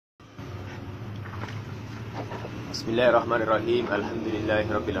بسم الله الرحمن الرحيم الحمد لله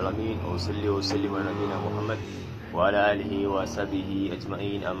رب العالمين وصلي وسلم على نبينا محمد وعلى آله وصحبه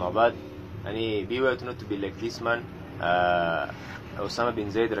أجمعين أما بعد. And be well to not to be like this man, Osama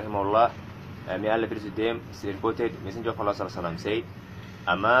bin Zayd rahimahullah, may Allah be with them. It's reported, Messenger of Allah sallallahu alaihi wasallam said,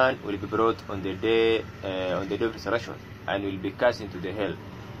 a man will be brought on the day of resurrection and will be cast into the hell,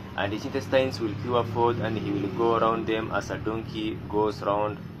 and his intestines will pour forth, and he will go around them as a donkey goes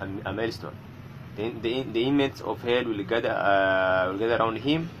round a millstone. Then the inmates of hell will gather around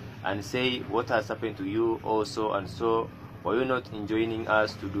him and say, "What has happened to you also and so? Were you not enjoining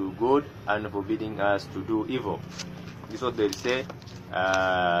us to do good and forbidding us to do evil?" This is what they say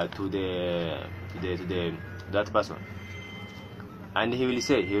to that person. And he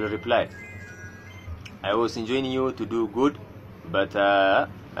will reply, "I was enjoining you to do good, but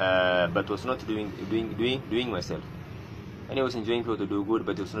was not doing myself." And he was enjoining people to do good,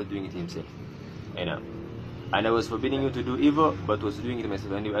 but he was not doing it himself. And I was forbidding you to do evil, but was doing it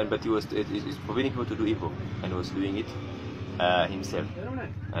myself. But he was forbidding people to do evil, and was doing it himself.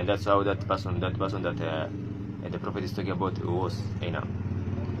 And that's how that person that the Prophet is talking about was.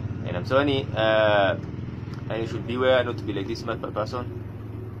 So and you should beware not to be like this mad person.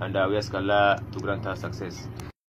 And we ask Allah to grant us success.